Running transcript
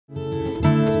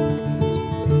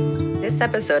This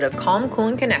episode of Calm, Cool,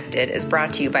 and Connected is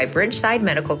brought to you by Bridgeside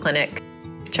Medical Clinic,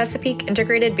 Chesapeake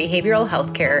Integrated Behavioral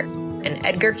Healthcare, and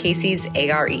Edgar Cayce's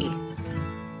ARE.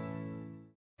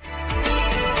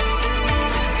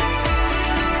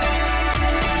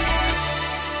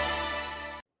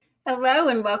 Hello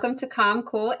and welcome to Calm,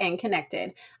 Cool, and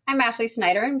Connected. I'm Ashley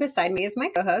Snyder, and beside me is my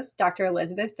co-host, Dr.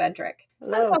 Elizabeth Fedrick.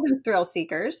 Hello. Some call them thrill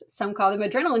seekers, some call them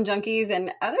adrenaline junkies,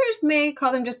 and others may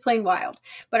call them just plain wild.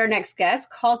 But our next guest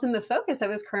calls them the focus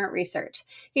of his current research.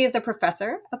 He is a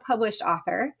professor, a published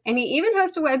author, and he even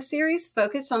hosts a web series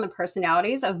focused on the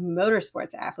personalities of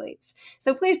motorsports athletes.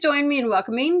 So please join me in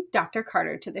welcoming Dr.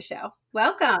 Carter to the show.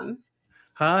 Welcome.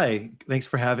 Hi, thanks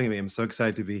for having me. I'm so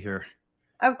excited to be here.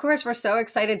 Of course, we're so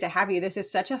excited to have you. This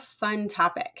is such a fun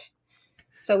topic.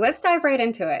 So let's dive right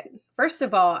into it. First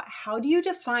of all, how do you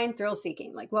define thrill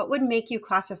seeking? Like, what would make you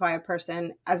classify a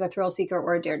person as a thrill seeker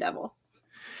or a daredevil?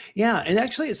 Yeah, and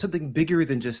actually it's something bigger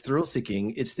than just thrill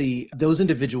seeking. It's those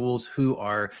individuals who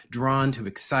are drawn to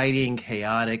exciting,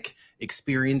 chaotic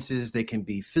experiences. They can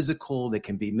be physical, they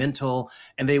can be mental,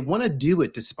 and they want to do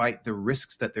it despite the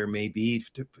risks that there may be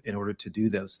in order to do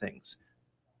those things.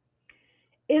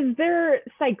 Is there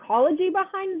psychology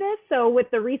behind this? So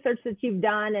with the research that you've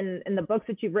done and the books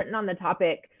that you've written on the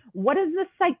topic, what is the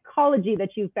psychology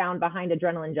that you found behind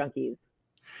adrenaline junkies?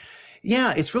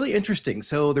 Yeah, it's really interesting.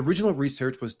 So the original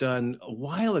research was done a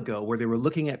while ago where they were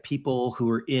looking at people who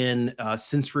were in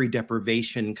sensory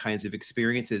deprivation kinds of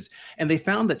experiences. And they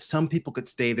found that some people could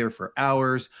stay there for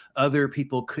hours. Other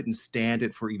people couldn't stand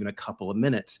it for even a couple of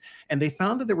minutes. And they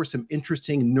found that there were some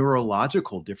interesting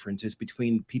neurological differences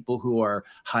between people who are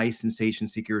high sensation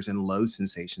seekers and low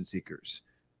sensation seekers.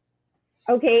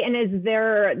 Okay, and is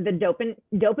there the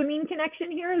dopamine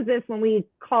connection here? Is this when we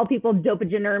call people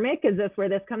dopaginergic? Is this where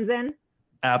this comes in?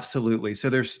 Absolutely. So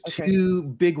there's two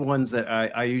big ones that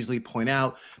I usually point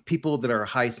out. People that are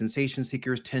high sensation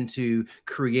seekers tend to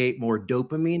create more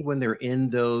dopamine when they're in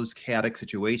those chaotic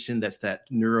situations. That's that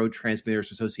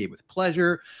neurotransmitters associated with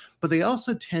pleasure. But they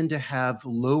also tend to have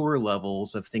lower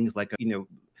levels of things like,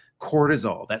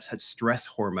 cortisol, that's that stress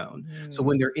hormone. So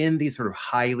when they're in these sort of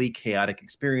highly chaotic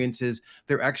experiences,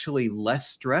 they're actually less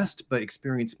stressed, but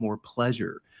experience more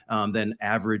pleasure than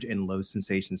average and low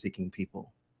sensation seeking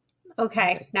people.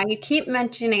 Okay. Now you keep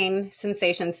mentioning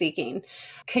sensation seeking.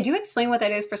 Could you explain what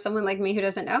that is for someone like me who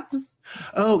doesn't know?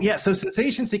 Oh, yeah. So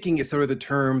sensation seeking is sort of the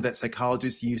term that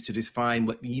psychologists use to define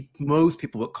what most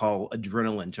people would call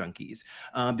adrenaline junkies,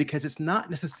 because it's not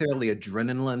necessarily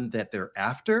adrenaline that they're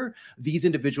after. These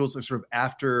individuals are sort of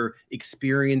after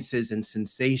experiences and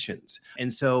sensations.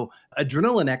 And so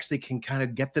adrenaline actually can kind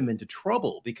of get them into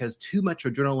trouble because too much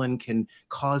adrenaline can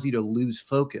cause you to lose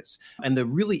focus. And the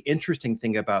really interesting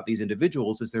thing about these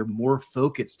individuals is they're more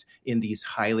focused in these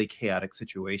highly chaotic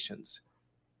situations.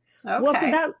 Okay. Well,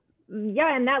 so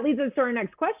and that leads us to our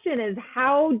next question is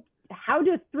how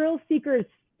do thrill seekers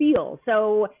feel?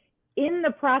 So in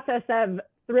the process of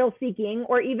thrill seeking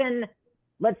or even,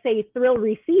 let's say, thrill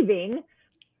receiving,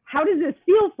 how does this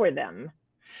feel for them?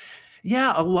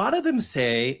 Yeah, a lot of them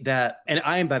say that, and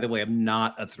I am, by the way, I'm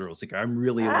not a thrill seeker. I'm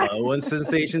really low on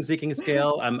sensation seeking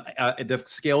scale. The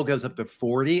scale goes up to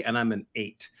 40 and I'm an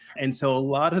 8. And so a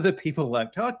lot of the people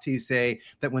I've talked to say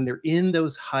that when they're in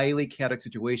those highly chaotic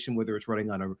situations, whether it's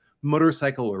running on a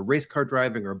motorcycle or race car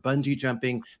driving or bungee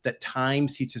jumping, that time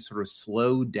seems to sort of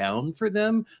slow down for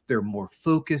them. They're more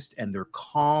focused and they're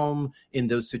calm in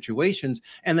those situations.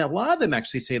 And a lot of them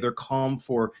actually say they're calm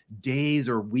for days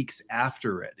or weeks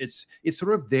after it. It's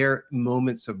sort of their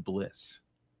moments of bliss.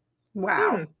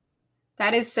 Wow.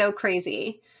 That is so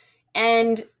crazy.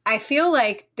 And I feel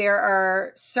like there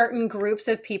are certain groups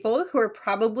of people who are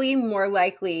probably more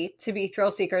likely to be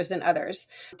thrill seekers than others.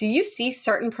 Do you see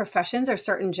certain professions or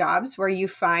certain jobs where you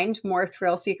find more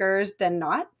thrill seekers than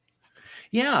not?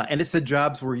 Yeah, and it's the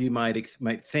jobs where you might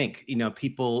think,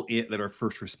 people that are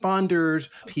first responders,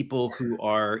 people who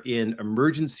are in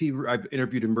I've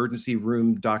interviewed emergency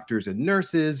room doctors and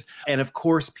nurses, and of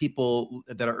course, people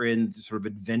that are in sort of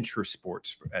adventure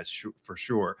sports for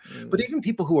sure. But even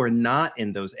people who are not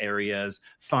in those areas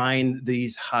find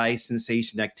these high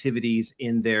sensation activities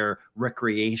in their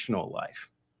recreational life.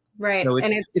 Right. So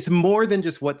it's more than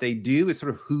just what they do, it's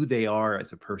sort of who they are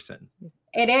as a person.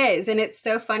 It is. And it's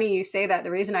so funny you say that.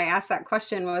 The reason I asked that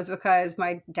question was because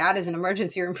my dad is an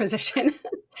emergency room physician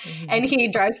and he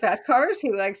drives fast cars.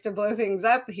 He likes to blow things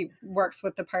up. He works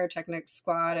with the pyrotechnics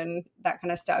squad and that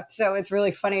kind of stuff. So it's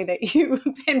really funny that you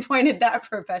pinpointed that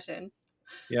profession.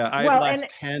 Yeah, I last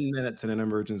 10 minutes in an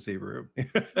emergency room.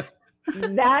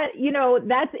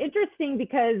 That's interesting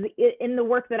because in the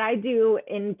work that I do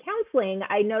in counseling,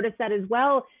 I notice that as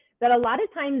well. that a lot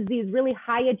of times these really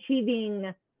high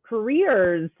achieving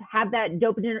careers have that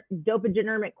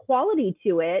dopaminergic quality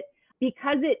to it,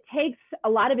 because it takes a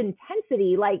lot of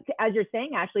intensity. Like, as you're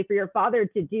saying, Ashley, for your father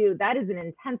to do, that is an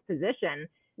intense position.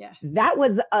 Yeah. That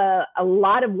was a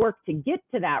lot of work to get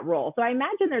to that role. So I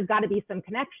imagine there's got to be some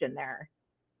connection there.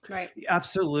 Right.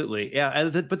 Absolutely. Yeah.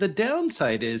 But the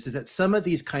downside is that some of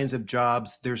these kinds of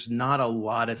jobs, there's not a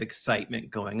lot of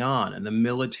excitement going on. In the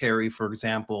military, for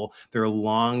example, there are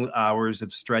long hours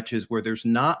of stretches where there's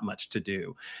not much to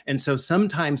do. And so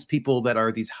sometimes people that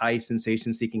are these high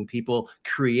sensation seeking people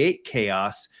create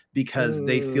chaos because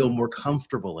they feel more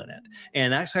comfortable in it.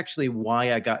 And that's actually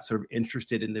why I got sort of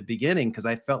interested in the beginning, because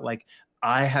I felt like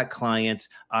I had clients,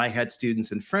 I had students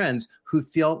and friends who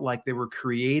felt like they were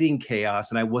creating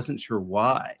chaos, and I wasn't sure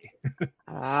why.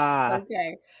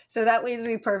 Okay. So that leads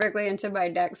me perfectly into my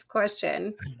next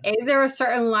question. Is there a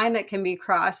certain line that can be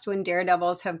crossed when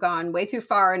daredevils have gone way too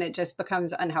far and it just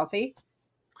becomes unhealthy?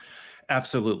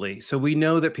 Absolutely. So we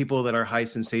know that people that are high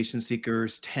sensation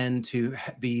seekers tend to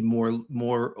be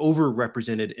more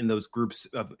overrepresented in those groups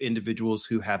of individuals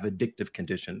who have addictive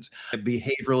conditions,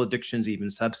 behavioral addictions, even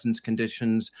substance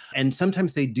conditions. And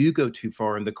sometimes they do go too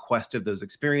far in the quest of those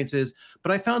experiences.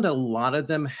 But I found a lot of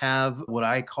them have what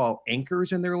I call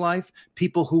anchors in their life,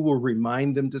 people who will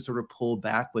remind them to sort of pull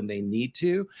back when they need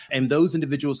to. And those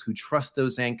individuals who trust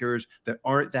those anchors, that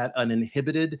aren't that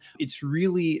uninhibited, it's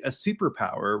really a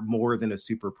superpower more than a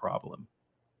super problem.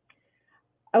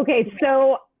 Okay,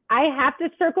 so I have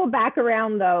to circle back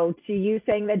around, though, to you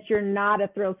saying that you're not a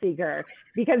thrill seeker,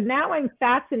 because now I'm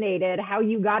fascinated how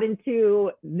you got into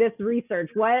this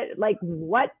research.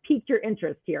 What piqued your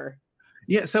interest here?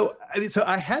 Yeah, so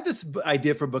I had this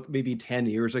idea for a book maybe 10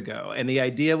 years ago, and the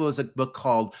idea was a book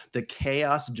called The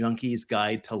Chaos Junkie's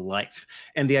Guide to Life.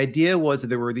 And the idea was that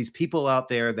there were these people out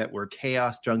there that were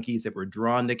chaos junkies that were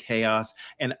drawn to chaos.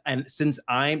 And since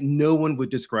no one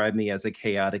would describe me as a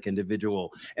chaotic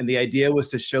individual. And the idea was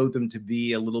to show them to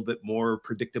be a little bit more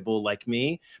predictable like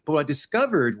me. But what I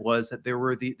discovered was that there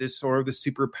were this sort of the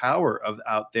superpower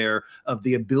out there of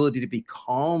the ability to be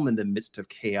calm in the midst of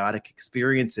chaotic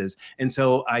experiences. And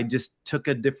so I just took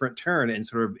a different turn and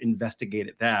sort of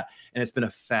investigated that. And it's been a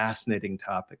fascinating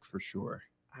topic for sure.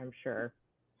 I'm sure.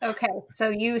 Okay. So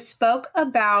you spoke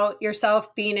about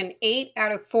yourself being an 8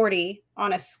 out of 40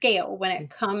 on a scale when it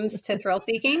comes to thrill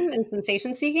seeking and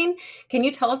sensation seeking. Can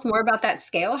you tell us more about that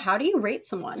scale? How do you rate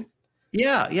someone?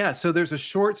 Yeah. So there's a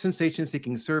short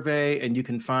sensation-seeking survey, and you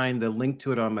can find the link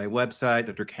to it on my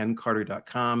website,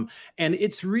 drkencarter.com. And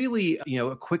it's really,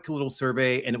 a quick little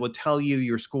survey, and it will tell you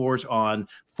your scores on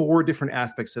 4 different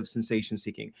aspects of sensation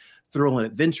seeking: thrill and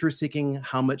adventure seeking,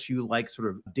 how much you like sort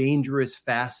of dangerous,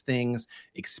 fast things;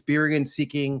 experience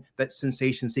seeking, that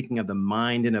sensation seeking of the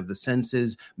mind and of the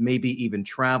senses, maybe even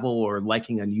travel or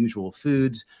liking unusual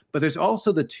foods. But there's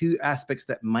also the 2 aspects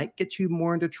that might get you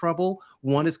more into trouble.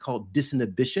 One is called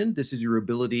disinhibition. This is your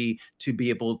ability to be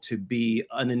able to be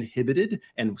uninhibited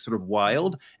and sort of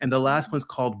wild. And the last one's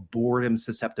called boredom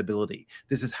susceptibility.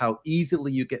 This is how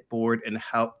easily you get bored and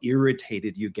how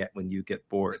irritated you get when you get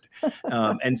bored.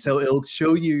 And so it'll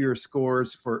show you your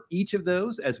scores for each of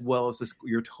those, as well as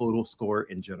your total score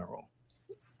in general.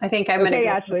 I think I'm going to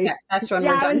Ashley. That's when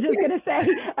we're done. I was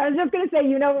just going to say,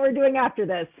 you know what we're doing after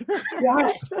this.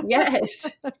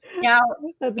 Yes. Now,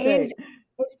 is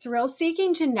thrill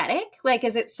seeking genetic? Like,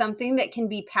 is it something that can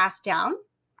be passed down?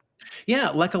 Yeah,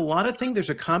 like a lot of things,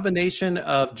 there's a combination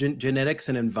of genetics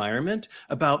and environment.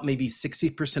 About maybe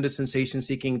 60% of sensation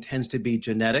seeking tends to be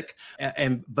genetic.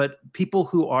 But people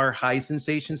who are high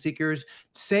sensation seekers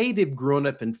say they've grown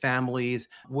up in families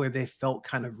where they felt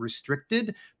kind of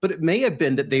restricted, but it may have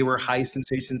been that they were high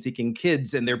sensation seeking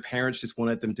kids and their parents just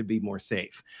wanted them to be more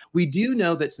safe. We do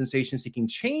know that sensation seeking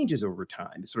changes over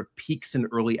time. It sort of peaks in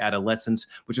early adolescence,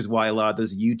 which is why a lot of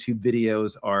those YouTube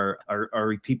videos are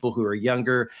people who are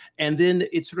younger. And then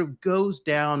it sort of goes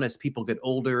down as people get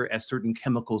older, as certain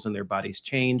chemicals in their bodies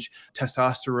change.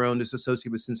 Testosterone is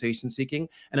associated with sensation seeking,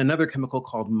 and another chemical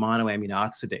called monoamine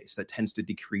oxidase that tends to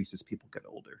decrease as people get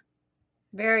older.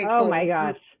 Very cool. Oh my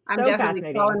gosh. I'm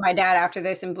definitely calling my dad after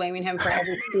this and blaming him for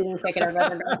every speeding ticket I've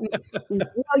ever gotten.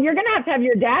 Well, you're going to have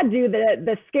your dad do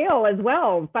the scale as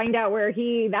well. Find out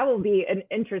that will be an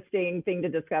interesting thing to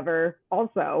discover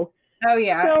also. Oh,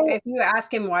 yeah. So, if you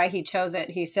ask him why he chose it,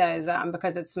 he says,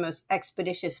 because it's the most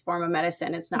expeditious form of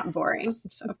medicine. It's not boring.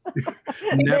 So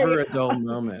never a dull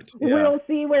moment. Yeah. We'll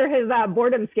see where his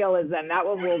boredom scale is then. That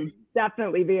one will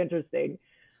definitely be interesting.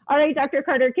 All right, Dr.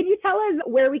 Carter, can you tell us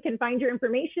where we can find your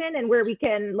information and where we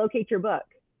can locate your book?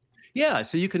 Yeah,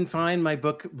 so you can find my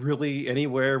book really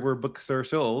anywhere where books are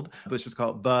sold, which is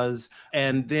called Buzz.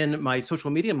 And then my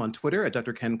social media, I'm on Twitter at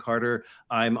Dr. Ken Carter.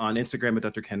 I'm on Instagram at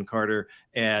Dr. Ken Carter.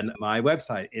 And my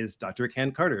website is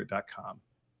drkencarter.com.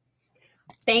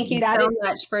 Thank you so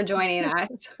much for joining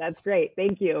us. That's great.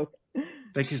 Thank you.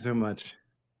 Thank you so much.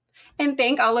 And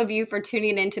thank all of you for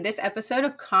tuning into this episode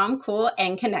of Calm, Cool,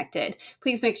 and Connected.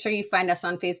 Please make sure you find us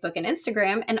on Facebook and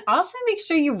Instagram, and also make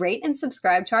sure you rate and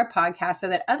subscribe to our podcast so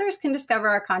that others can discover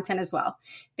our content as well.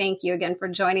 Thank you again for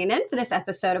joining in for this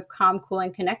episode of Calm, Cool,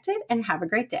 and Connected, and have a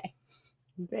great day.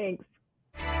 Thanks.